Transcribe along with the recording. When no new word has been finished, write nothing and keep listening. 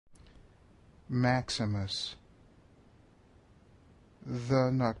Maximus.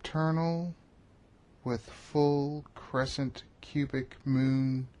 The nocturnal, with full crescent cubic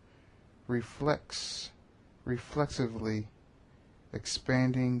moon, reflects reflexively,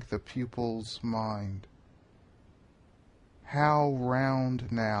 expanding the pupil's mind. How round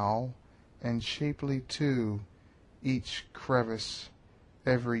now, and shapely too, each crevice,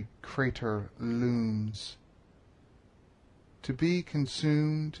 every crater looms. To be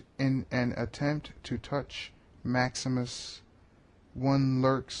consumed in an attempt to touch Maximus, one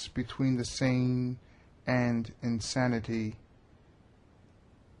lurks between the sane and insanity.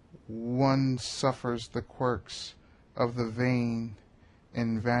 One suffers the quirks of the vain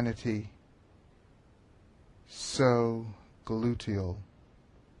in vanity. So gluteal.